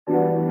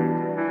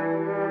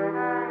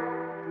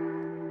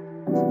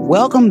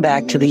Welcome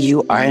back to the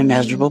You Are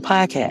Immeasurable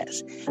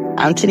podcast.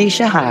 I'm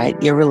Tanisha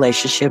Hyde, your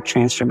relationship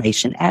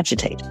transformation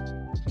agitator.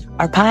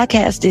 Our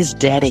podcast is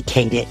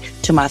dedicated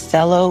to my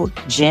fellow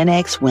Gen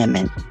X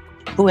women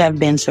who have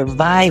been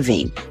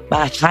surviving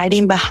by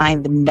hiding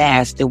behind the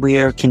mask that we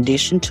are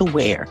conditioned to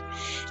wear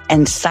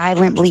and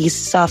silently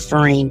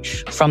suffering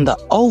from the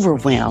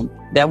overwhelm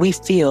that we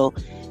feel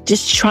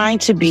just trying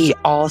to be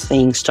all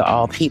things to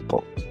all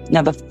people.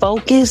 Now, the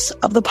focus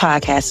of the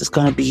podcast is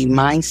going to be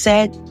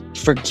mindset,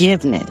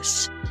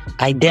 forgiveness,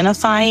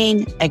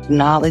 identifying,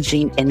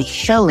 acknowledging, and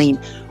healing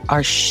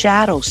our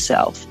shadow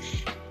self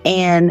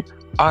and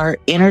our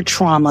inner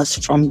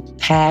traumas from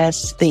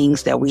past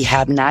things that we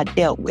have not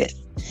dealt with,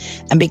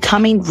 and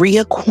becoming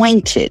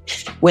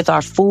reacquainted with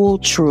our full,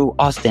 true,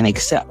 authentic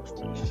self.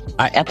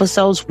 Our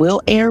episodes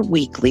will air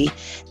weekly,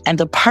 and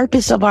the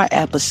purpose of our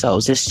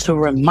episodes is to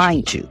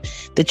remind you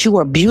that you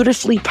are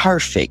beautifully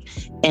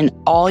perfect in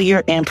all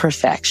your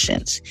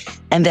imperfections,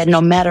 and that no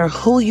matter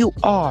who you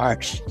are,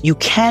 you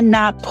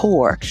cannot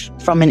pour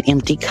from an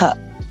empty cup.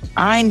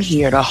 I'm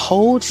here to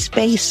hold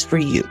space for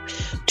you,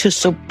 to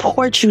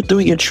support you through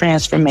your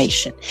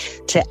transformation,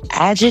 to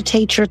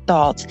agitate your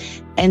thoughts,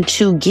 and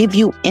to give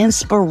you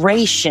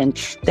inspiration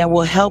that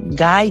will help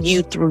guide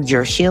you through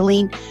your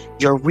healing,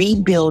 your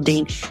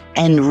rebuilding,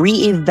 and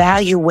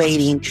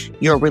reevaluating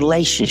your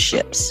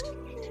relationships.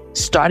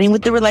 Starting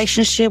with the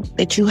relationship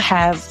that you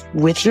have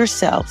with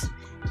yourself,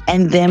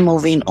 and then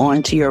moving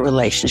on to your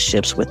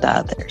relationships with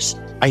others.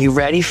 Are you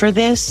ready for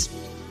this?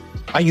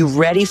 Are you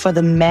ready for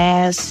the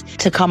mask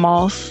to come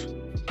off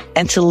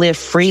and to live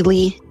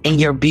freely in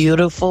your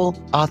beautiful,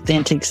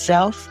 authentic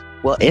self?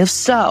 Well, if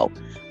so,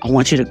 I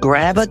want you to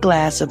grab a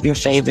glass of your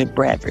favorite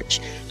beverage.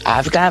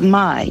 I've got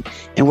mine,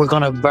 and we're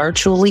going to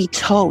virtually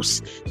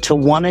toast to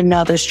one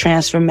another's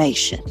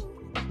transformation.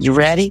 You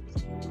ready?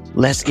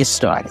 Let's get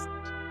started.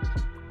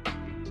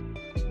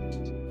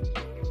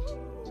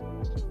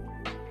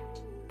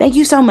 Thank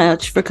you so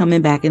much for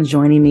coming back and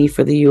joining me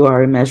for the You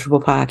Are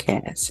Immeasurable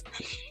podcast.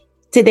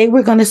 Today,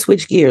 we're going to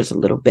switch gears a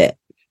little bit.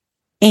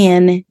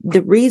 And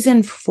the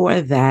reason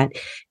for that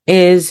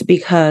is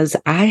because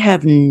I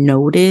have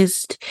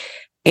noticed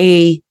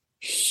a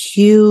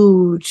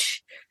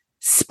huge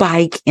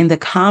spike in the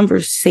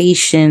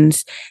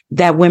conversations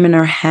that women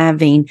are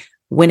having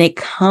when it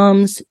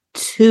comes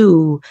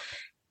to,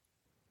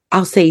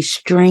 I'll say,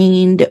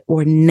 strained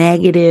or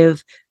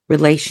negative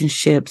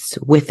relationships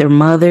with their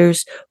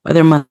mothers or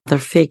their mother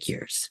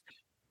figures.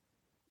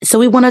 So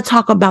we want to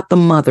talk about the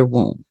mother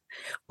wound,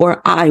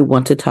 or I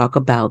want to talk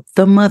about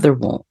the mother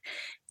wound.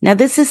 Now,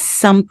 this is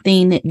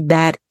something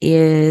that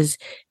is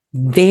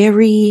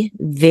very,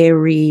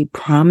 very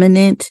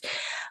prominent,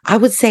 I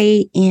would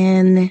say,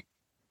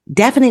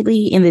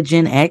 definitely in the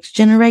Gen X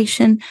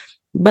generation,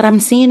 but I'm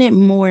seeing it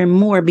more and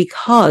more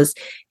because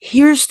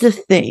here's the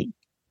thing.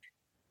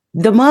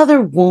 The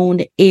mother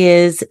wound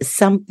is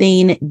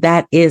something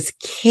that is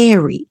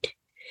carried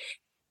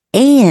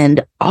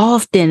and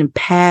often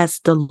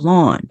passed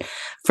along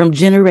from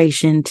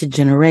generation to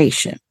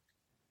generation.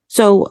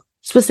 So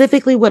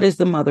specifically, what is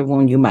the mother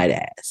wound, you might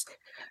ask?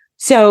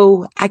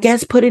 So I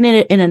guess putting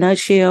it in a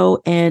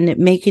nutshell and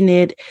making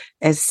it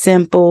as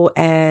simple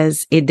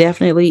as it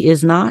definitely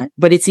is not,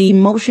 but it's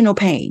emotional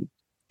pain.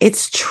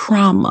 It's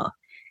trauma.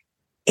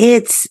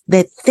 It's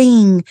the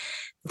thing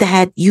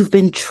that you've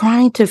been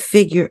trying to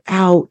figure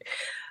out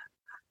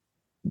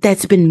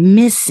that's been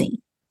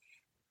missing.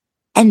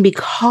 And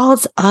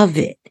because of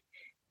it,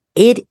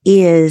 it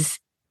is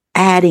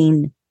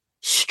adding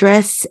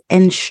stress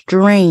and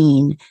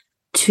strain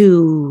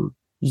to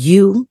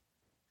you,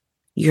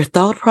 your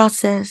thought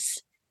process,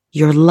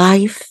 your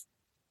life,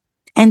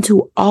 and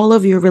to all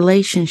of your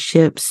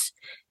relationships,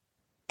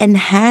 and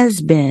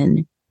has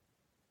been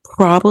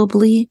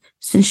probably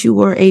since you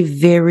were a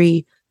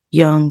very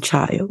young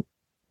child.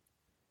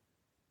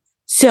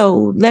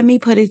 So let me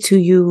put it to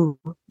you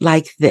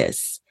like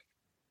this.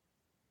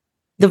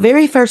 The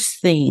very first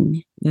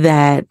thing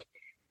that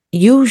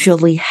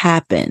usually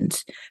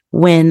happens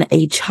when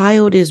a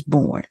child is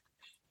born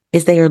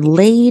is they are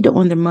laid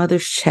on their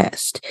mother's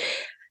chest.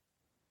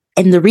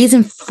 And the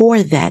reason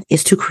for that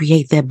is to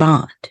create that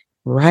bond,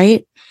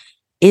 right?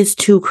 Is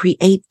to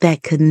create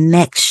that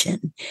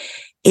connection,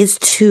 is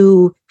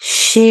to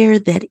share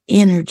that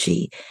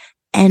energy,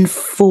 and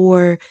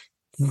for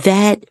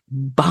that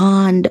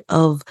bond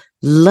of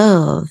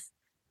love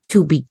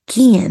to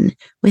begin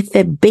with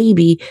that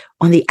baby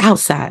on the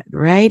outside,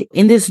 right?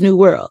 In this new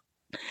world.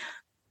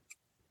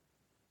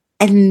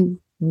 And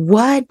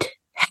what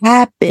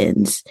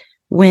happens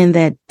when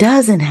that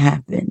doesn't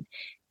happen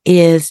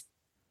is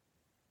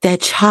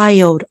that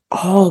child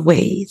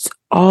always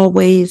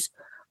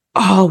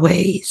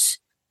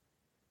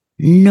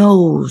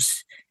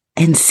knows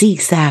and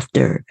seeks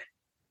after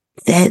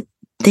that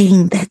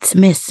thing that's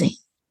missing.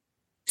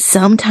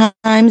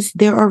 Sometimes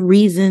there are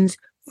reasons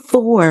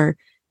for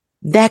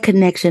that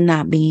connection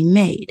not being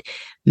made.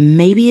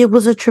 Maybe it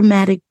was a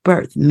traumatic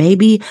birth.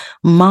 Maybe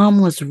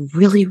mom was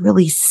really,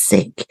 really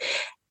sick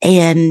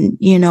And,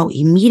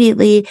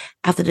 immediately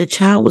after the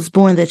child was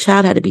born, the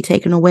child had to be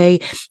taken away,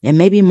 and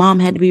maybe mom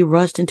had to be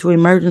rushed into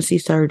emergency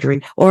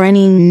surgery, or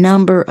any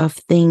number of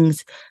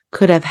things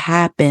could have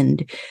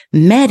happened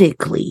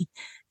medically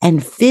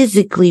and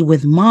physically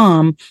with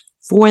mom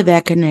for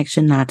that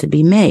connection not to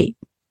be made.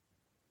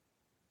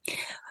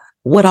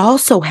 What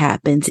also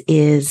happens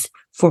is,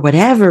 for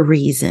whatever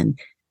reason,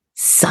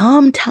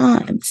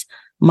 sometimes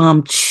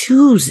mom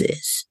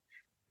chooses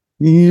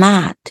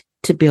not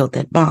to build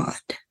that bond.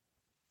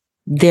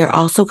 There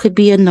also could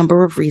be a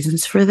number of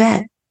reasons for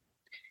that.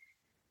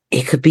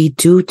 It could be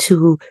due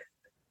to,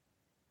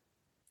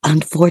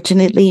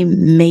 unfortunately,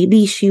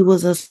 maybe she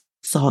was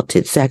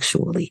assaulted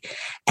sexually,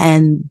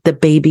 and the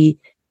baby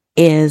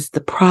is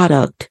the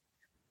product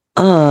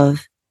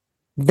of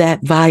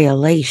that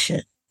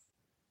violation.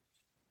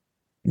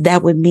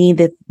 That would mean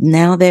that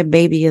now that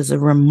baby is a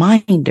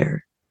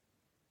reminder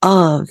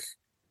of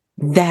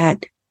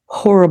that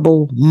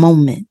horrible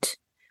moment,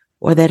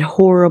 or that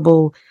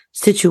horrible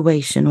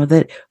situation, or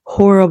that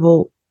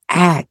horrible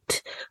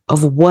act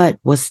of what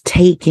was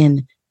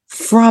taken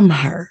from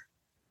her.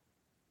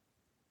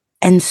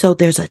 And so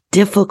there's a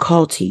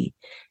difficulty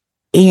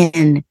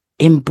in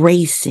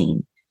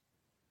embracing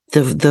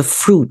the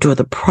fruit or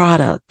the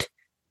product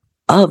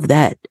of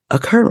that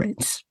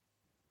occurrence.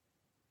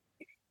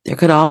 There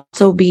could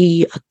also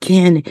be,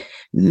 again,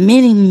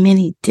 many,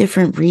 many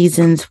different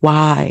reasons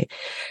why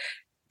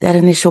that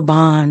initial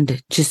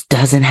bond just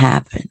doesn't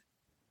happen.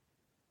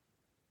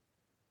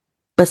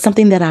 But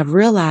something that I've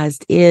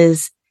realized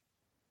is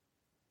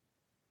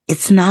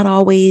it's not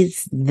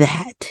always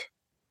that.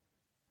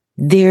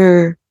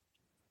 There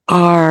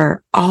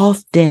are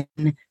often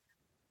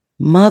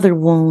mother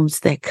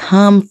wounds that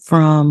come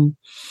from,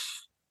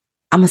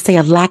 I'm going to say,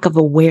 a lack of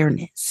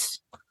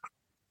awareness.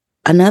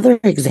 Another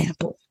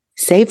example,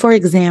 say, for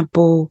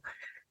example,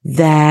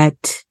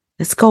 that,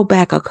 let's go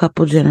back a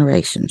couple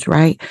generations,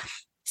 right?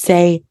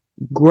 Say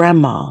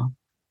grandma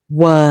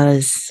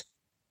was,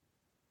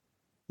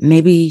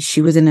 maybe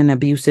she was in an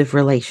abusive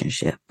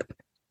relationship.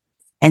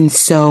 And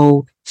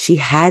so she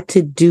had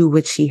to do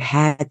what she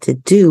had to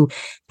do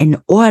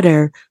in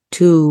order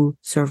to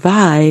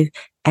survive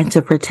and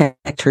to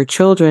protect her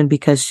children,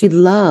 because she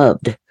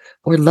loved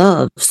or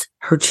loves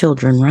her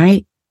children,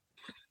 right?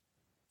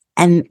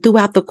 And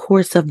throughout the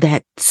course of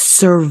that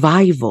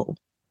survival,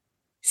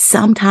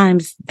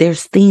 sometimes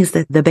there's things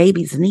that the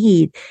babies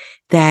need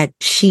that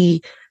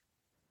she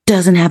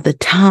doesn't have the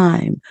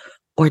time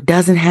or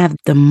doesn't have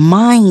the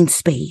mind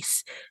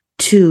space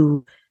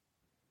to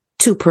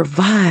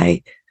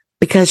provide,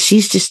 because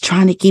she's just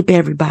trying to keep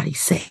everybody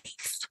safe.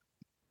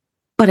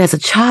 But as a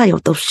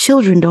child, those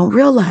children don't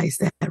realize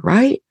that,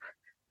 right?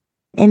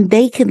 And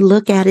they can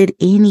look at it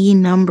any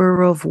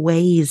number of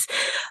ways.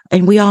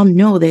 And we all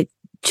know that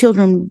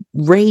children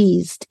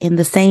raised in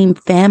the same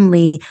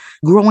family,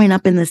 growing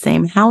up in the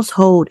same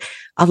household,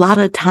 a lot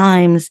of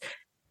times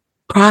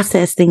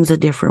process things a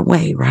different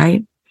way,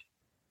 right?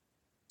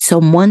 So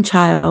one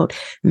child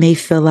may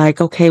feel like,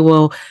 okay,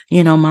 well,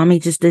 mommy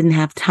just didn't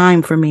have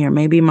time for me, or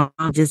maybe mom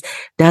just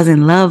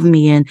doesn't love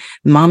me, and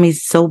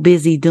mommy's so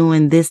busy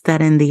doing this,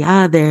 that, and the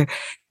other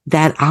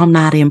that I'm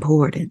not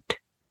important.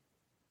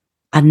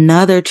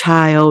 Another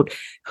child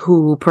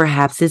who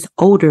perhaps is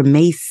older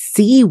may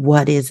see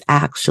what is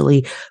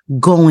actually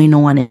going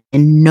on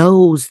and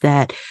knows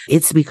that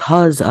it's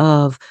because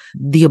of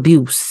the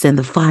abuse and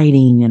the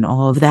fighting and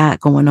all of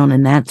that going on.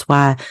 And that's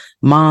why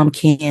mom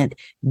can't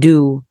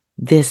do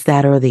this,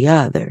 that, or the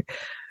other.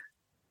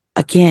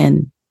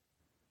 Again,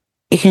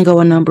 it can go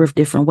a number of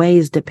different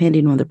ways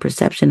depending on the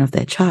perception of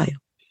that child.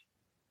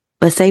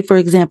 But say, for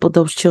example,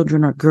 those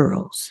children are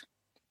girls,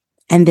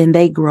 and then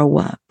they grow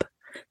up.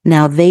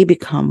 Now they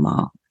become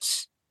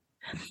moms.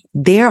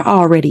 They're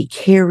already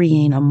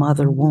carrying a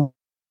mother wound.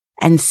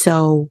 And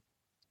so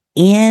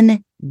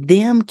in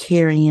them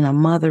carrying a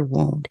mother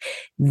wound,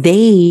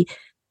 they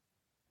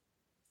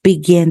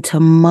begin to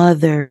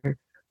mother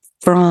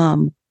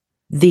from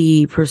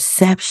the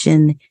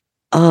perception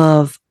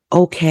of,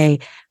 okay,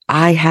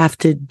 I have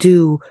to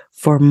do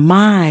for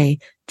my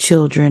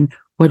children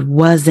what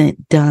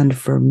wasn't done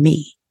for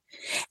me.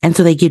 And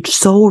so they get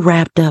so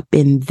wrapped up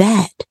in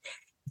that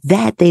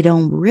they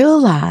don't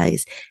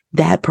realize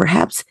that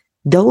perhaps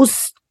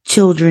those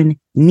children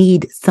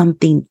need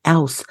something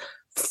else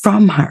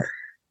from her,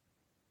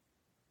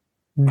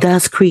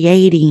 thus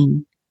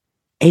creating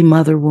a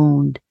mother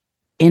wound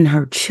in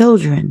her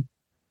children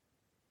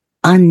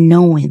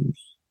unknowingly.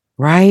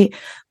 Right?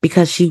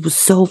 Because she was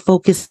so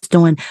focused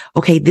on,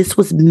 okay, this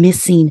was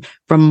missing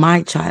from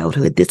my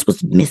childhood. This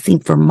was missing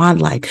from my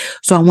life.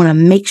 So I want to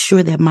make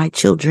sure that my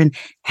children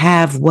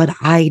have what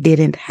I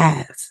didn't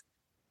have,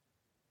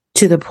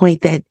 to the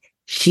point that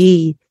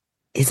she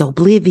is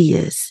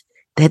oblivious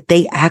that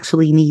they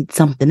actually need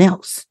something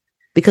else,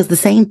 because the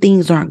same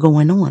things aren't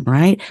going on,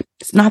 right?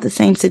 It's not the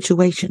same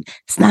situation.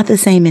 It's not the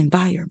same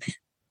environment.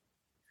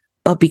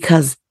 But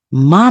because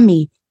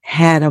mommy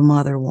had a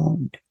mother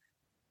wound,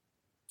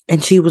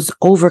 and she was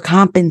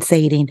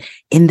overcompensating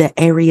in the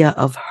area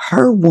of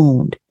her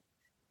wound,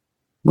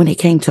 when it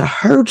came to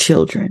her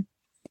children,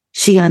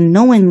 she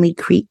unknowingly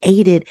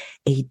created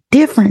a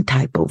different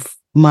type of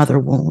mother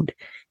wound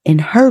in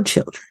her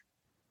children.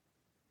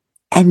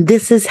 And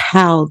this is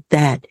how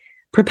that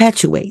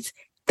perpetuates.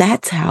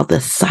 That's how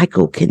the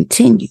cycle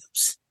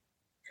continues.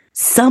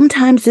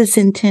 Sometimes it's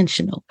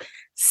intentional.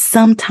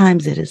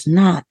 Sometimes it is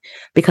not,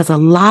 because a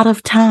lot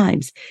of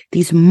times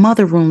these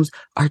mother wounds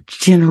are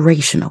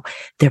generational.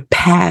 They're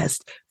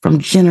passed from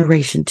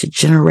generation to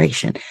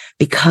generation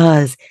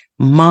because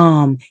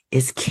mom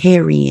is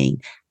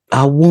carrying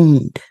a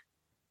wound.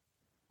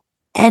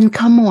 And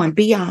come on,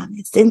 be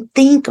honest and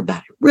think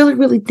about it. Really,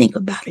 really think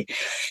about it.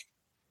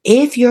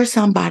 If you're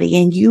somebody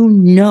and you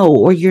know,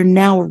 or you're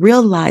now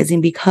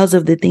realizing because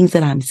of the things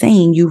that I'm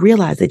saying, you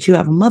realize that you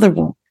have a mother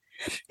wound.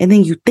 And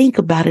then you think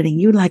about it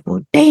and you're like,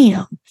 well,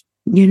 damn,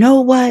 you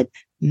know what?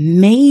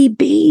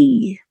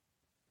 Maybe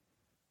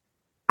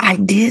I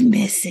did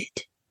miss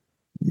it.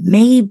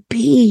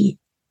 Maybe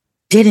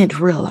didn't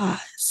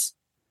realize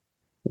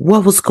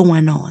what was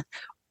going on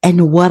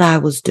and what I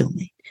was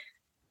doing.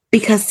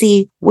 Because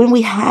see, when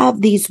we have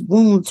these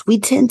wounds,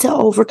 we tend to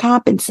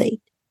overcompensate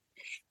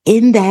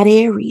in that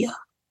area,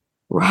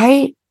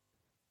 right?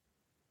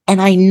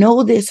 And I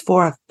know this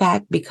for a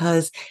fact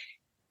because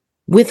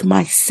with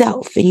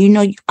myself, and you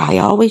know, I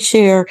always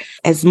share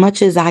as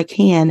much as I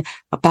can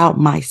about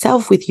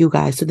myself with you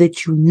guys so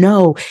that you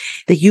know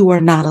that you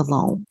are not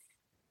alone.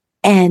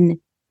 And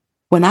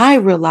when I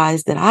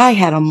realized that I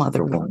had a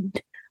mother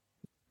wound,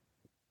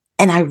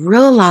 and I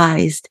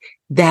realized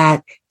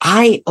that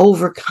I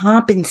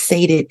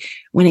overcompensated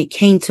when it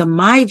came to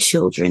my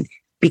children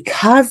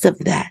because of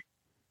that,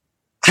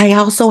 I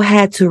also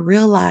had to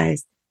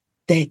realize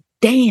that,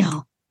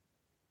 damn,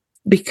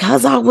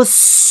 because I was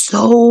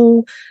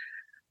so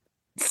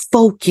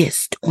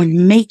focused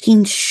on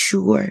making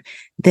sure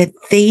that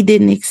they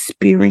didn't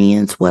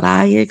experience what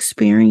I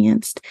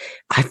experienced,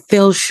 I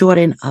fell short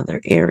in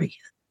other areas.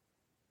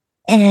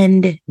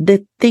 And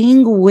the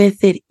thing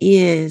with it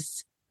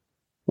is,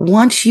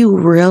 once you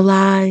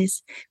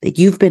realize that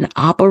you've been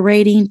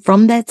operating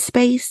from that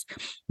space,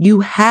 you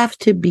have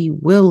to be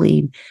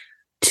willing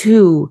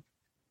to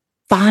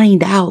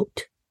find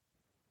out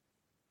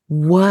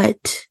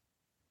what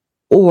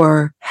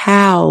or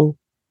how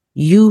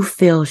you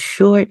fell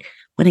short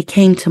when it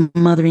came to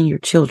mothering your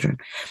children.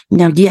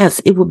 Now, yes,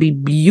 it would be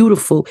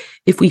beautiful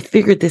if we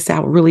figured this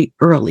out really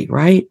early,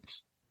 right?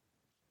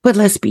 But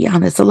let's be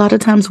honest, a lot of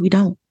times we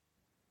don't.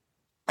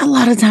 A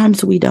lot of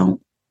times we don't.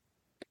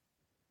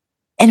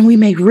 And we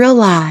may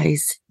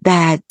realize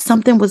that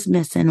something was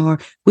missing or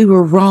we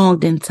were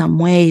wronged in some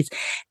ways.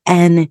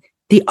 And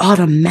the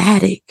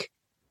automatic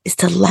is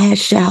to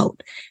lash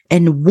out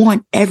and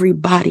want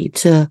everybody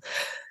to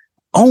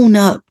own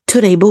up to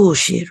their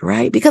bullshit,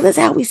 right? Because that's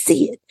how we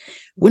see it.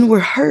 When we're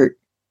hurt,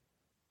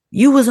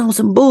 you was on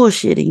some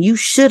bullshit and you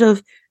should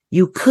have,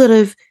 you could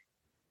have,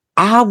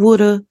 I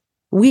would have.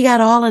 We got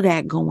all of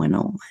that going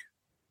on.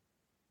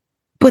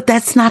 But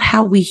that's not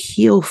how we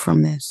heal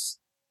from this.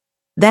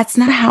 That's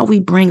not how we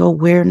bring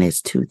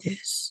awareness to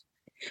this.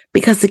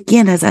 Because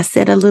again, as I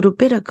said a little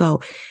bit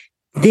ago,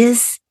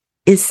 this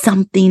is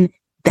something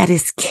that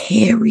is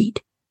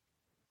carried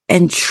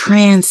and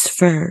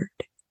transferred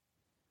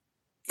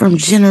from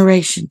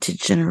generation to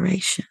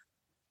generation.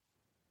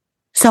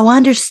 So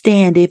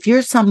understand, if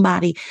you're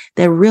somebody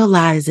that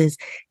realizes,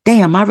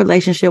 damn, my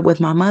relationship with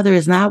my mother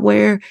is not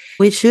where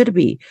it should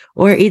be,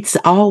 or it's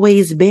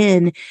always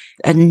been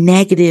a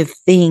negative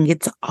thing.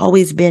 It's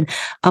always been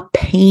a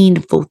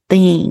painful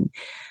thing.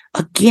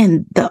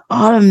 Again, the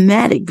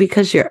automatic,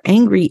 because you're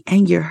angry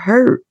and you're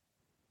hurt,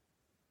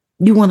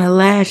 you want to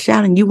lash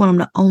out and you want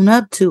them to own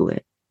up to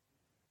it.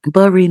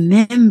 But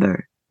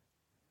remember,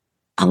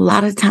 a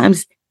lot of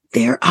times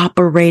they're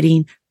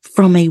operating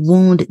from a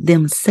wound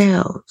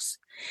themselves.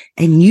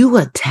 And you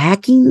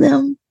attacking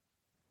them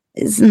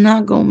is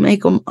not going to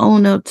make them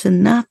own up to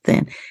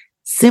nothing,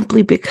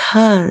 simply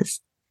because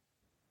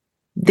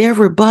their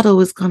rebuttal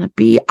is going to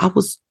be, I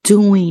was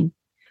doing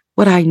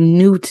what I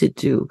knew to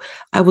do.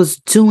 I was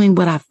doing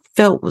what I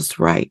felt was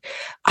right.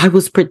 I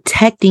was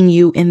protecting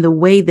you in the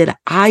way that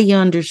I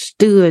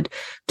understood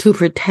to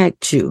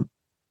protect you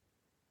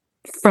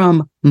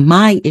from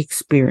my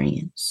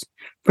experience,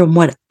 from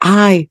what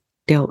I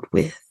dealt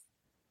with.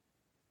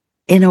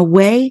 In a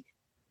way,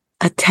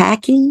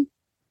 attacking,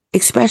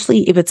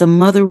 especially if it's a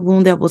mother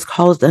wound that was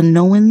caused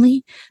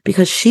unknowingly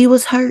because she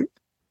was hurt,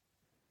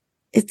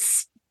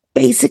 it's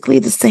basically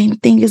the same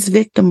thing as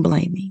victim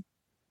blaming.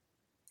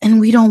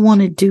 And we don't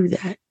want to do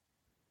that.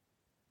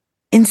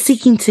 In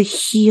seeking to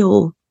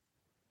heal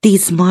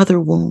these mother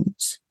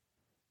wounds,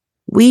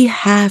 we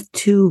have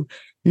to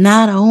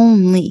not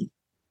only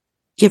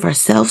give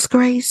ourselves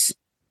grace,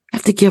 we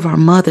have to give our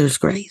mothers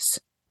grace.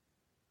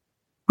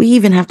 We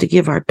even have to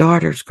give our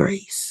daughters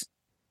grace.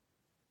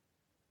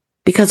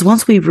 Because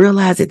once we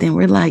realize it, then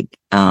we're like,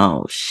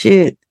 oh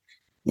shit,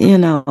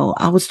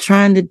 I was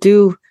trying to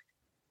do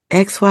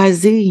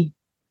XYZ,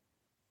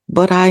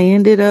 but I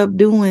ended up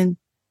doing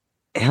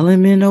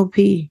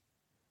LMNOP.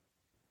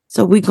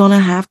 So we're going to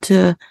have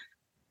to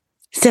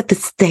Set the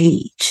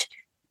stage,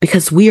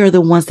 because we are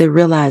the ones that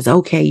realize,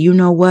 okay, you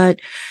know what?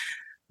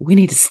 We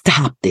need to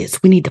stop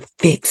this. We need to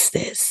fix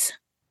this.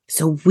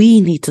 So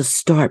we need to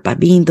start by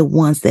being the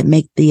ones that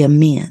make the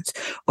amends,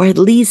 or at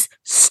least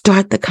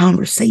start the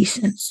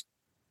conversations.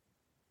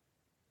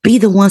 Be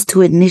the ones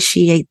to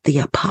initiate the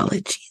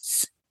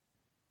apologies.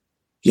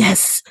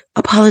 Yes,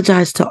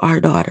 apologize to our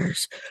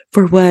daughters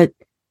for what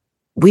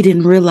we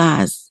didn't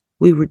realize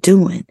we were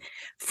doing,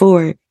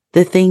 for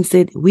the things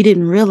that we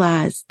didn't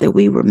realize that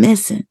we were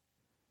missing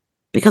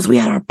because we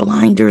had our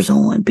blinders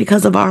on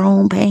because of our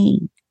own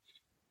pain.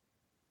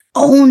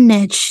 Own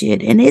that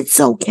shit. And it's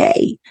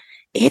okay.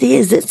 It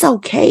is. It's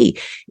okay.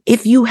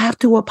 If you have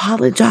to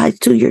apologize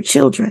to your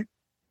children,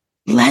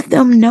 let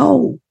them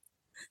know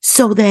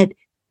so that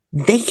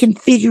they can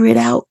figure it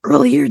out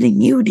earlier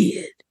than you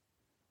did.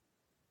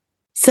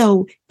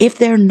 So if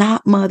they're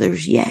not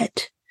mothers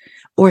yet,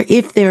 or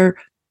if they're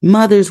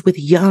mothers with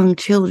young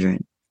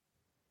children,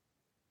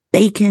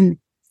 they can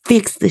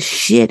fix the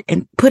shit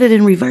and put it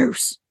in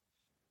reverse.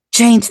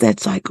 Change that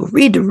cycle,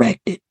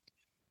 redirect it.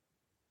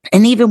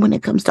 And even when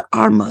it comes to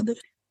our mothers,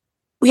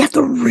 we have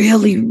to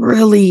really,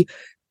 really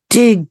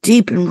dig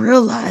deep and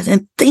realize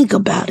and think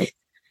about it.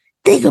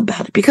 Think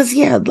about it. Because,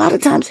 yeah, a lot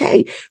of times,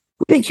 hey,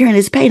 we've been carrying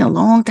this pain a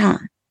long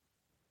time.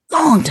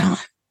 Long time.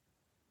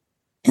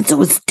 And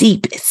so it's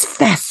deep, it's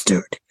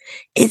festered,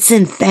 it's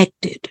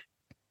infected,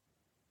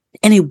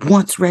 and it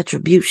wants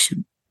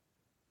retribution.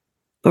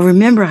 But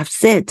remember, I've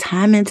said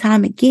time and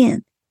time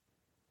again,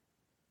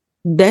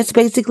 that's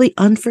basically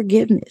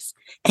unforgiveness.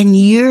 And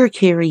you're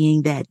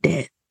carrying that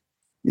debt,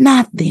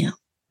 not them.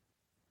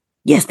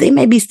 Yes, they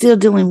may be still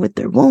dealing with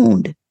their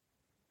wound,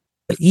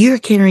 but you're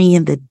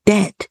carrying the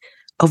debt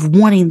of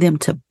wanting them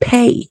to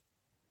pay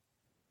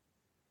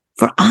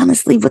for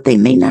honestly what they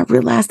may not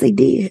realize they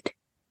did.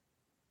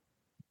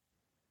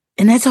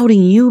 And that's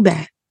holding you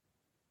back.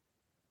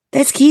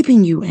 That's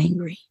keeping you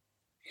angry.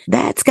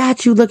 That's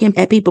got you looking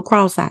at people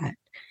cross-eyed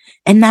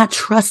and not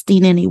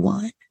trusting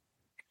anyone,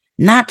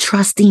 not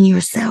trusting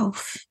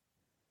yourself.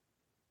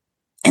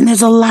 And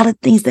there's a lot of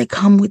things that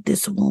come with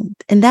this wound.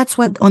 And that's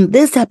why on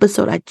this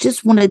episode, I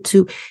just wanted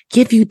to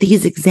give you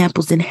these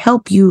examples and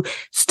help you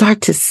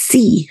start to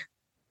see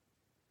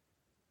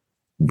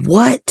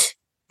what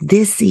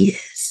this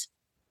is.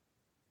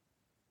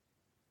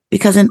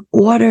 Because in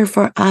order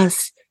for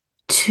us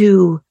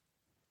to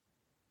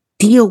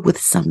deal with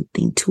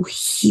something, to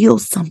heal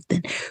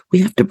something, we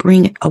have to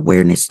bring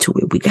awareness to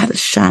it. We got to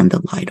shine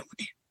the light on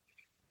it.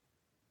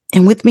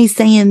 And with me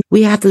saying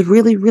we have to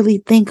really, really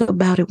think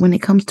about it when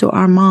it comes to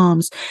our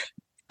moms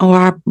or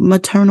our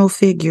maternal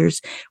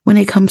figures, when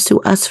it comes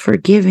to us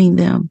forgiving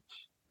them.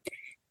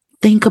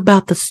 Think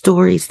about the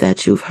stories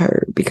that you've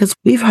heard, because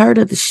we've heard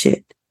of the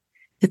shit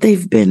that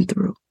they've been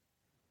through,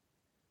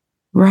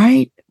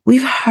 right?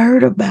 We've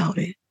heard about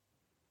it.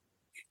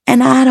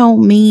 And I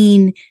don't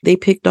mean they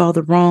picked all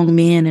the wrong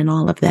men and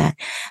all of that.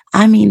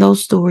 I mean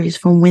those stories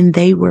from when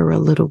they were a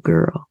little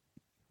girl,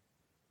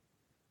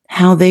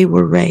 how they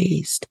were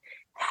raised,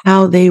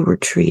 how they were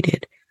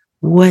treated,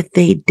 what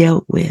they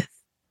dealt with.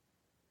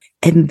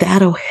 And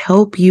that'll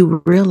help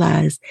you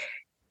realize,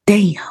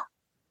 damn,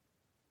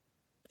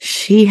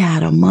 she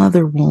had a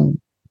mother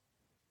wound.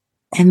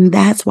 And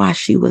that's why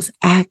she was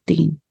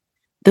acting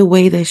the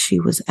way that she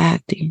was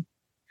acting.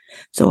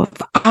 So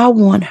if I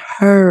want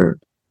her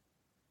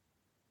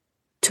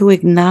to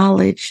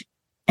acknowledge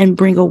and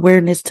bring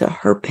awareness to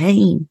her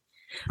pain,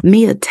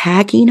 me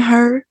attacking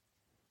her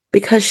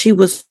because she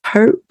was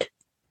hurt,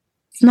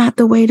 it's not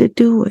the way to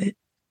do it.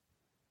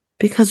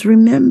 Because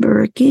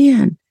remember,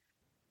 again,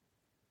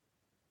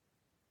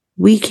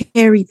 we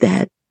carried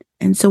that.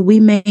 And so we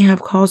may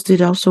have caused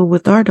it also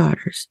with our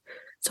daughters.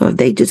 So if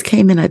they just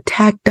came and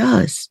attacked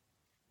us,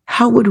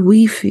 how would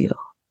we feel?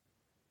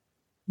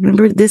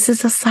 Remember, this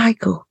is a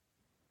cycle.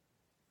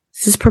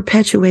 This is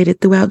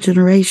perpetuated throughout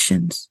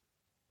generations.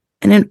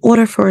 And in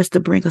order for us to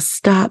bring a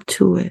stop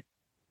to it,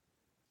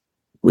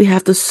 we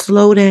have to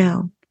slow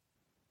down.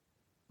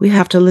 We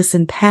have to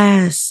listen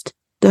past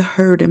the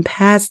hurt and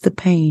past the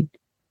pain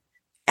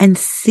and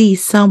see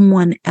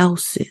someone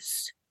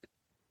else's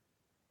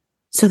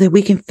so that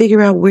we can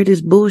figure out where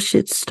this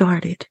bullshit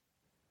started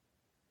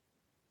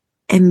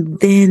and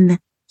then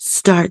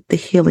start the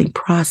healing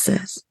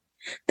process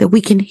that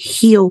we can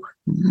heal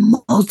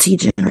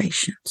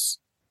multi-generations.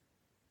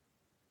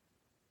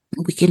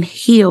 We can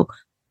heal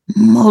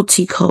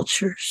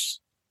multicultures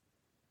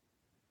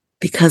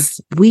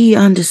because we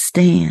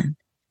understand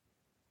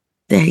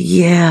that,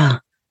 yeah,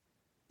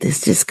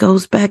 this just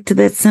goes back to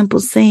that simple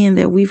saying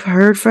that we've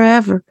heard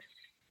forever.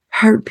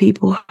 Hurt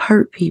people,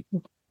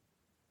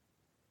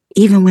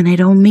 even when they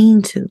don't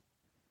mean to.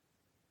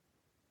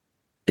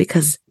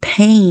 Because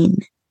pain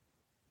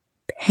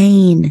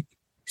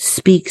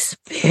speaks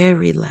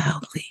very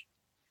loudly,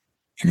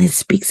 and it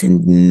speaks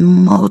in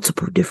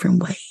multiple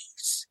different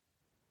ways.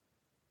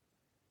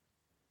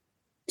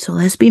 So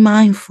let's be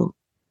mindful.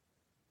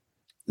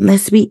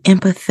 Let's be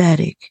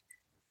empathetic.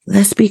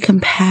 Let's be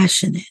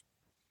compassionate.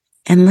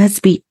 And let's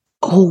be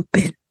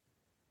open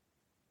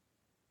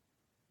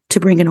to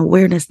bring an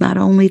awareness not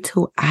only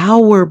to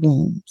our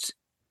wounds,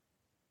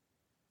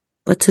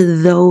 but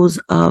to those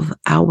of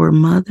our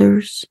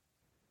mothers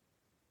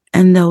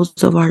and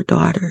those of our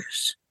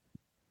daughters,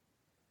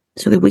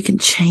 so that we can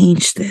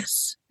change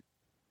this.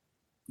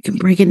 We can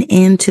bring an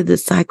end to the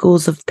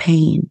cycles of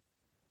pain.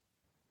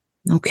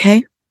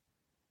 Okay?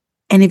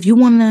 And if you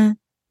want to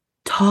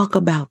talk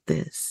about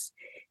this,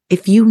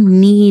 if you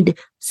need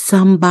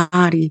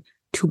somebody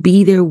to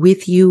be there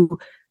with you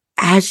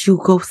as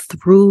you go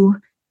through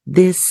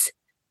this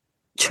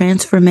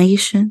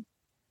transformation,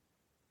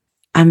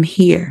 I'm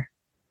here.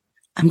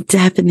 I'm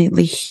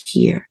definitely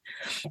here.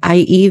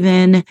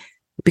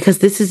 Because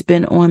this has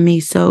been on me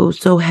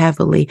so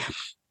heavily,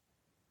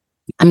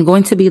 I'm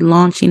going to be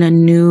launching a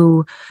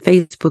new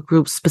Facebook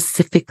group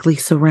specifically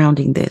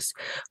surrounding this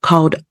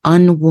called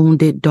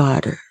Unwounded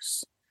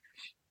Daughters.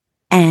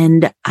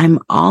 And I'm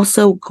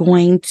also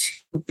going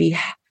to be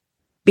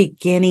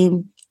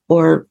beginning,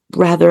 or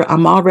rather,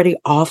 I'm already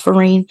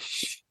offering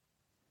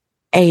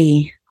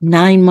a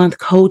 9-month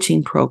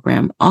coaching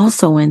program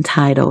also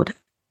entitled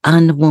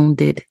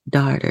Unwounded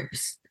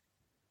Daughters.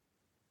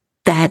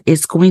 That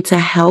is going to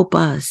help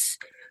us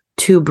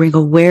to bring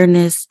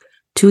awareness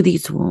to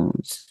these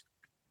wounds.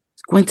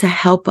 It's going to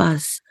help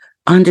us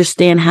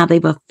understand how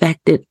they've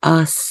affected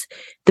us,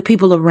 the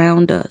people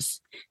around us,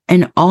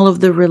 and all of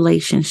the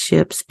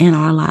relationships in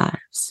our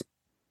lives.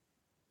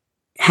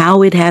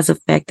 How it has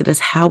affected us,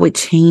 how it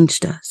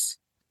changed us,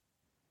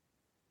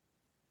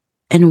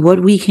 and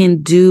what we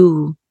can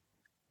do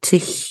to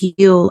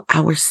heal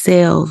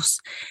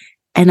ourselves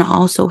and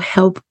also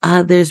help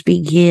others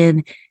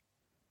begin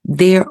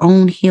their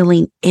own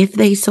healing if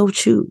they so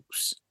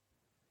choose.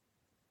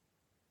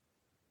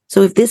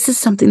 So if this is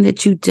something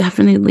that you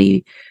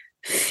definitely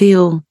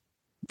feel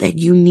that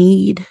you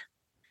need,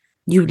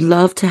 you'd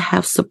love to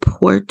have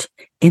support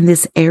in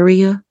this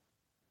area,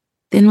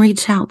 then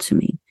reach out to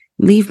me.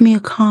 Leave me a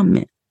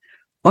comment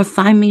or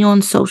find me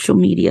on social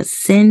media.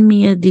 Send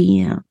me a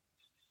DM.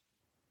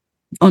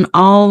 On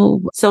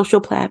all social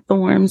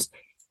platforms,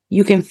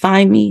 you can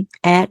find me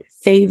at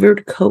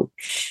Favored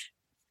Coach.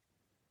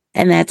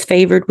 And that's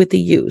favored with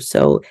the U.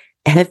 So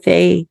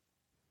FAVOURED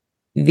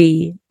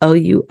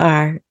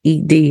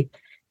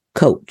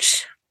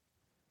Coach.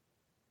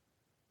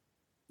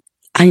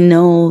 I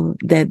know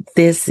that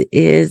this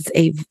is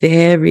a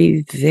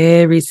very,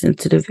 very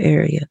sensitive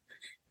area.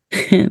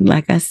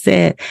 Like I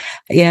said,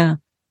 yeah,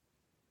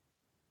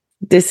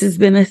 this has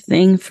been a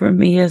thing for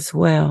me as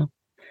well.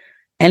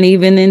 And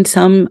even in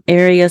some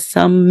areas,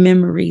 some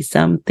memories,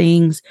 some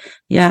things,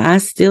 yeah, I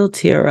still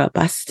tear up.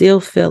 I still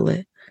feel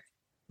it.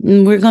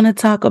 And we're going to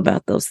talk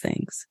about those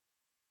things.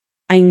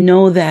 I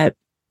know that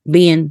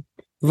being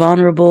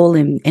vulnerable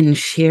and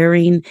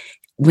sharing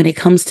when it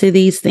comes to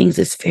these things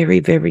is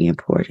very, very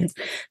important.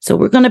 So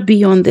we're going to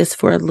be on this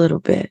for a little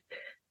bit.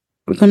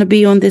 We're going to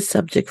be on this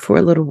subject for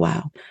a little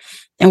while.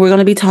 And we're going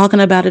to be talking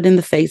about it in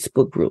the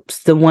Facebook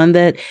groups, the one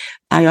that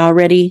I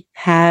already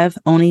have,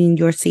 Owning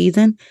Your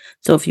Season.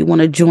 So if you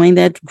want to join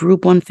that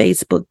group on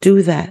Facebook,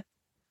 do that.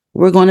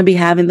 We're going to be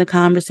having the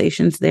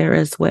conversations there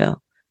as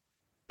well.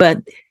 But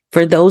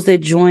for those that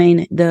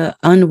join the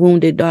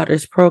Unwounded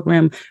Daughters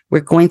program, we're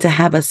going to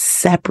have a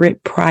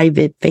separate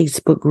private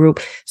Facebook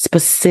group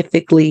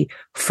specifically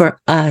for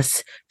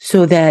us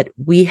so that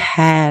we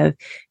have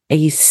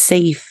a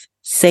safe,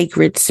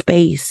 sacred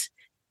space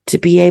to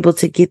be able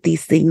to get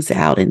these things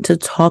out and to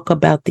talk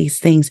about these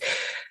things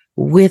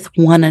with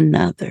one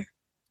another.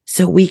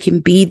 So we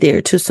can be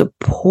there to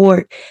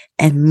support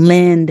and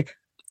lend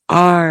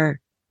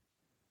our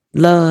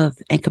love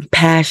and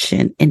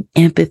compassion and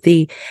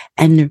empathy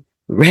and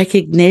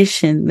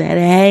recognition that,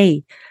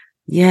 hey,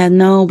 yeah,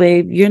 no,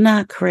 babe, you're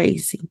not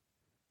crazy.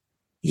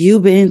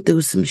 You've been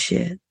through some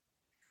shit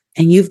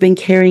and you've been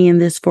carrying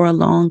this for a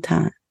long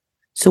time.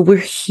 So we're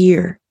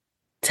here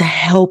to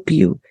help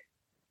you,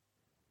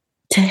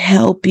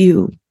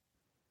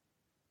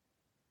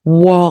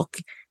 walk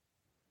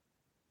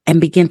and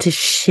begin to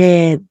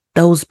shed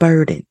those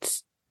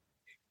burdens,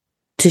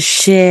 to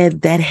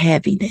shed that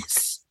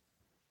heaviness.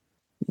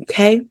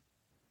 Okay?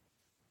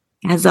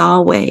 As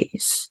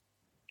always,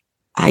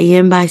 I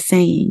end by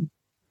saying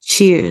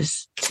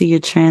cheers to your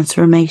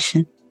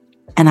transformation,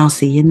 and I'll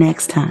see you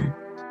next time.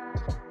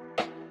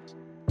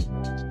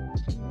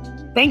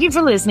 Thank you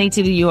for listening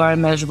to the You Are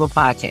Immeasurable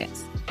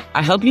podcast.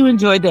 I hope you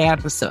enjoyed the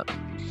episode.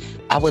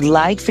 I would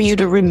like for you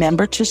to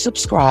remember to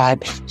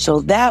subscribe so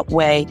that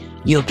way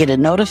you'll get a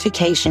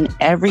notification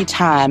every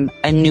time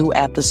a new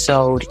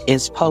episode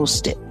is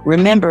posted.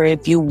 Remember,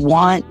 if you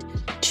want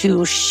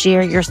to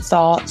share your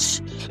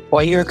thoughts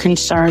or your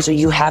concerns, or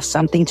you have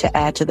something to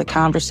add to the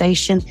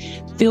conversation,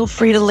 feel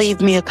free to leave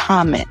me a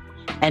comment.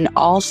 And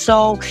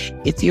also,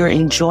 if you're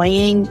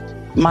enjoying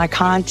my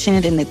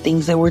content and the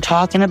things that we're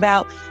talking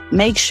about,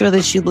 make sure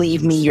that you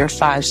leave me your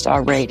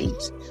 5-star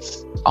ratings.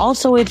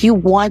 Also, if you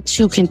want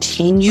to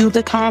continue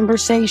the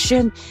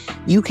conversation,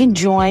 you can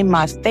join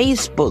my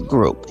Facebook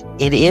group.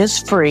 It is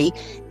free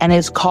and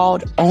it's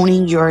called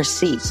Owning Your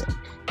Season.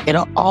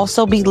 It'll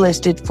also be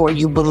listed for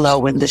you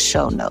below in the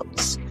show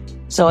notes.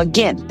 So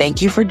again,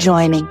 thank you for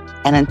joining.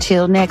 And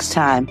until next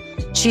time,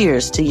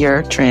 cheers to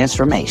your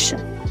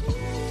transformation.